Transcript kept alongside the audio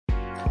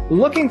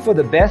Looking for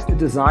the best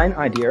design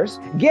ideas?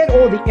 Get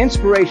all the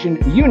inspiration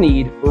you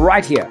need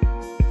right here.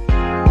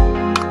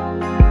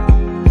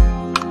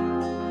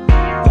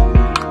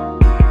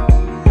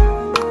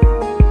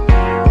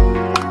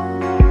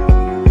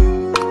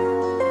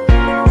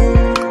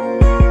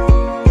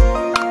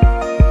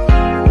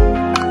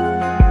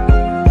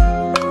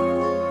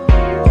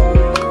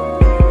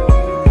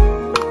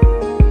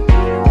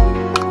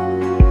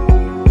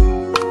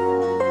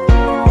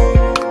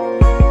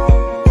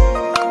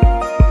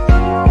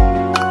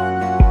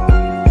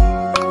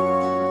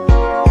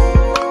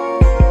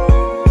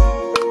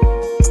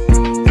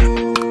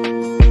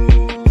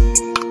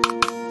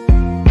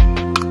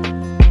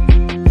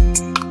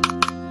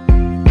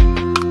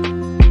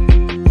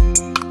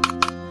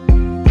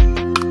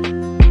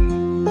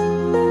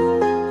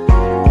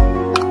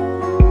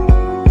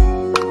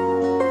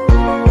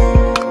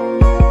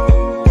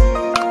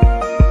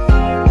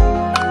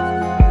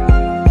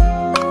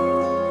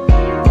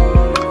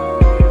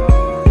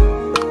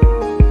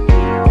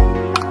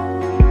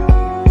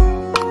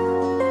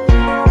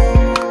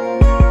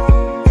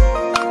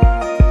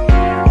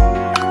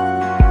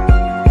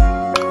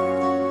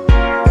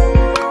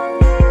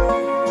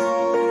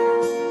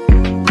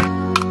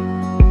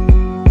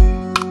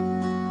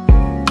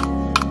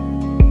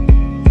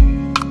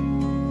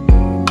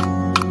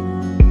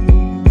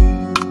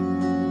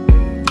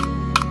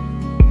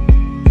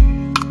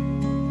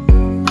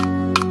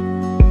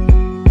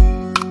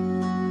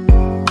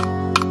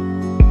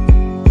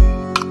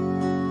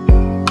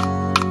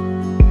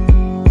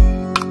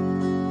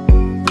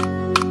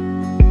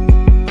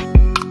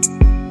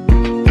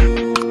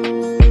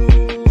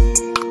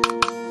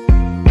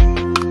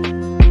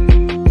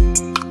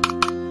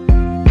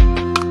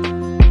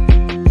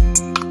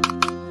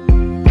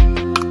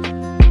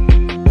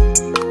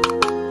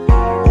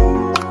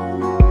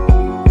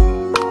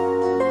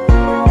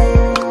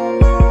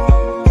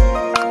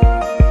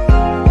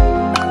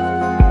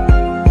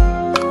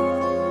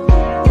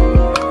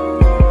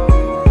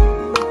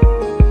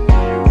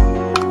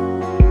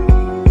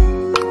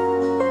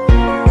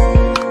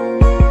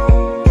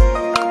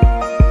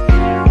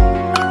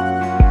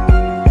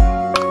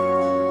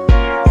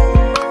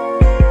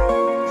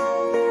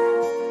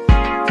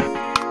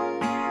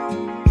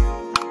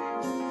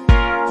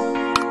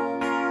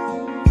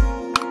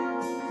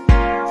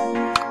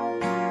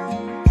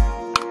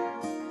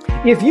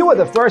 If you are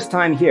the first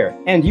time here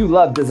and you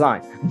love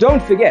design,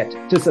 don't forget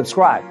to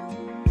subscribe.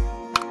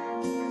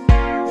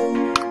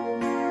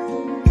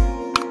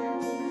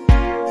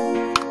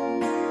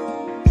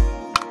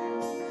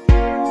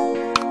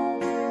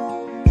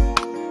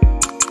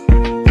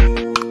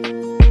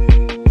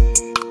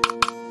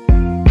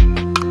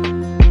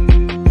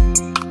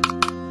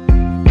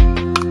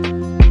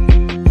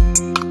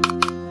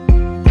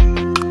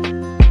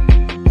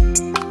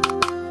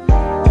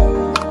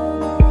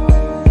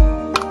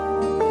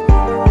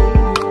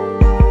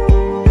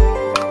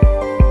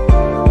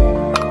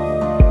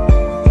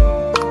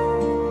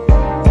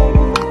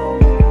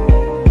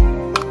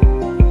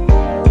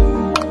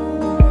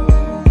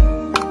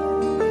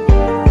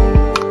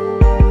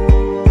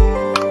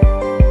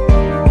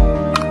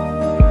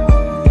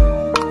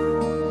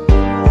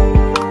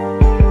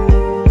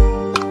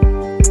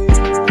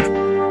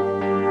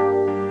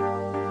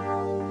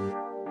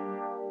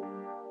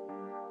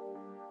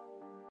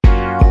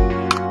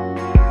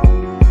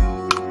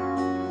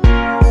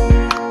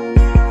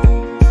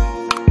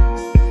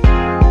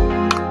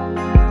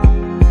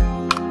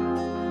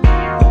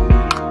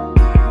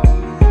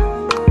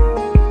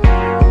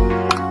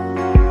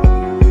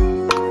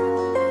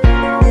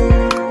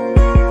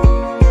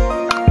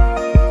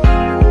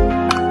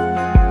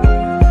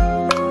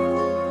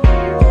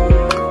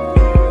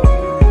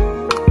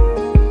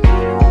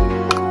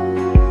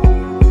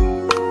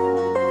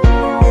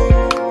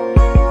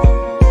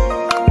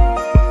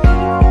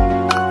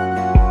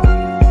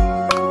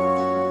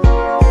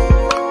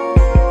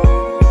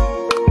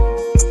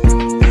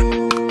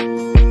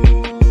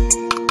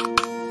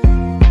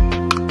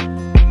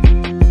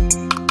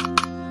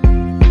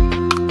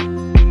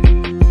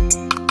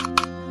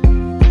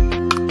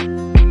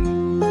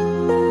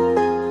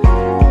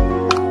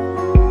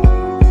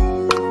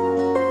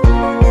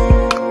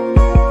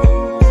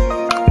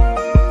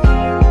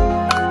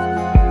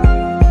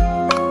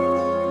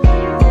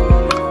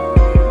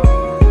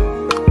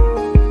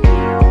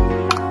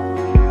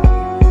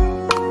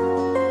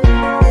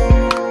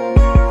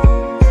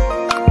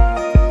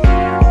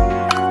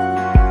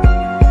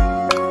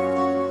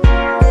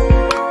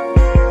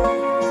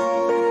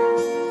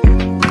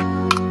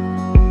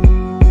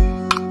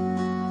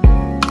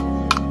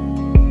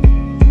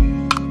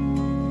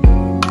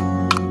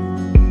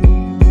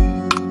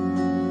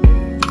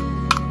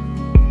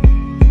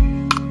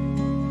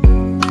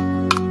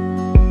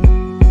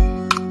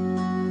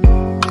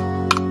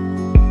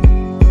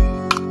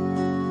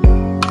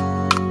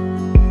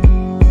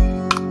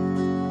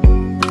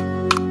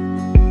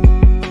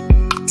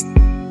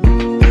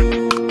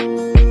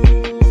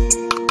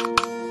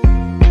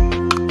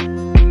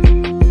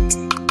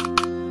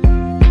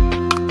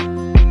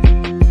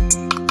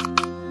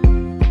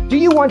 Do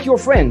you want your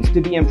friends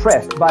to be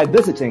impressed by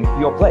visiting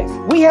your place?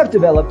 We have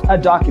developed a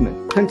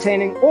document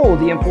containing all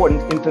the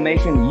important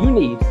information you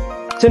need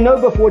to know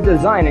before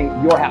designing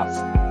your house.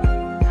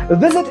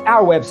 Visit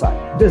our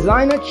website,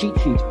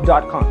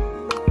 designercheatsheet.com.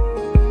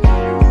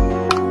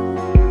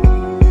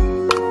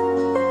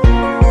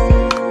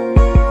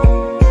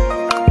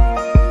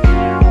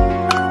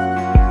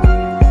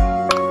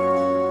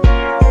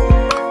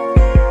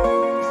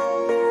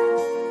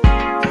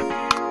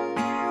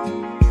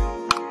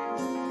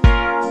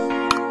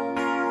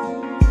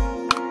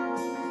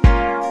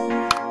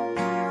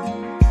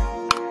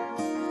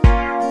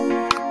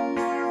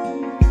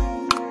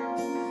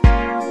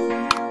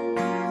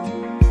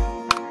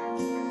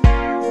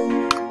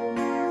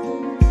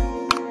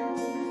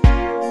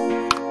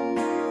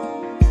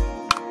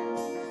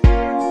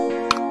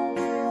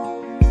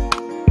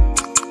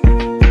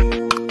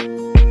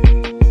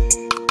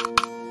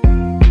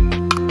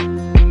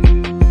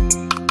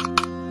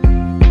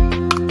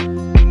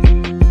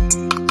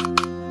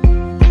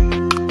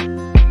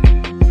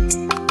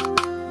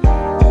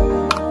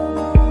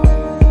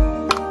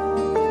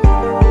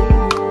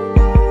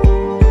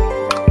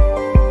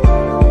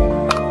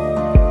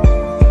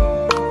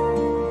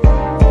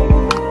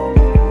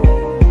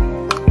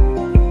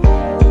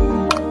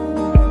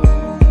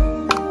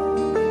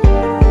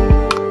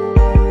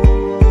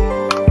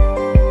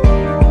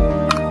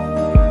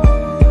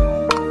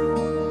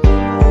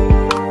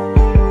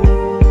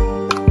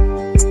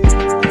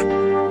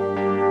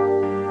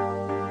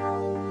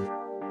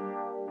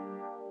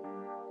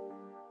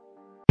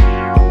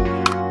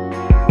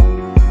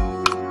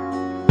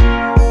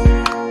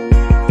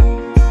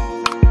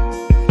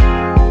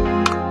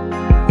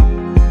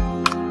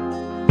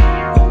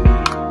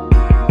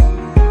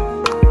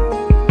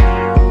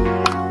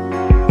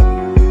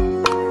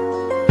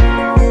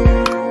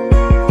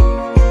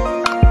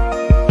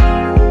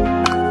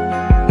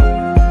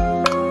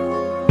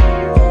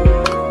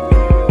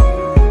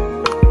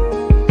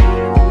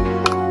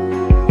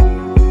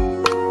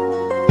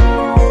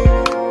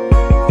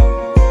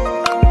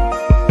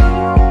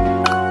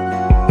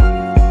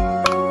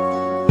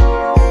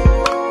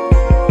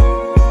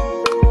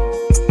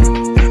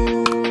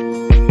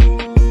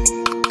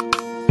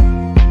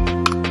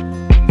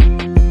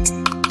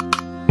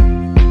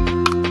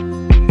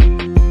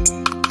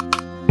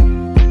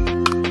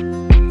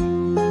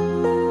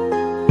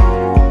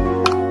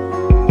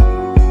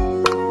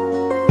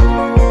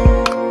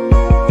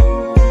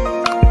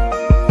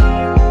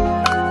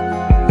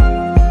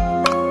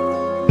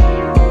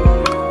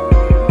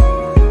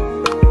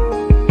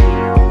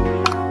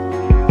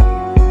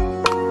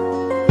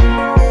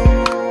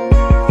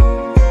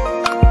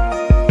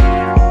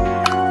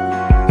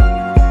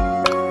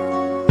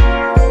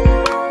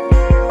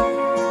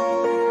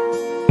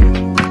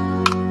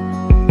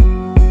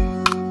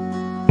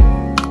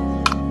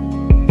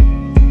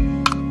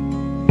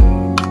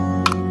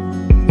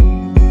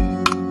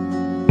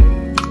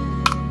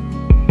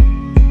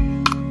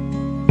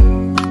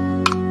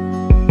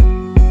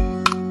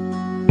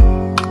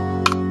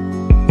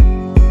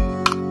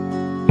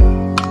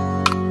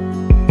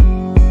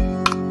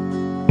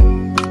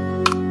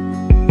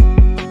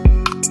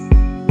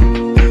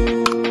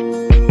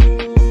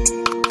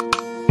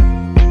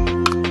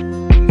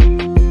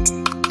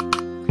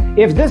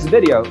 If this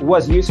video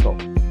was useful,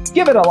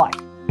 give it a like.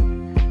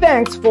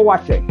 Thanks for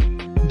watching.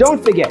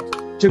 Don't forget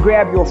to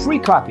grab your free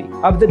copy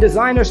of the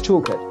Designer's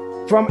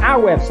Toolkit from our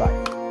website,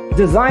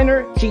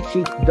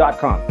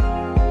 designercheatsheet.com.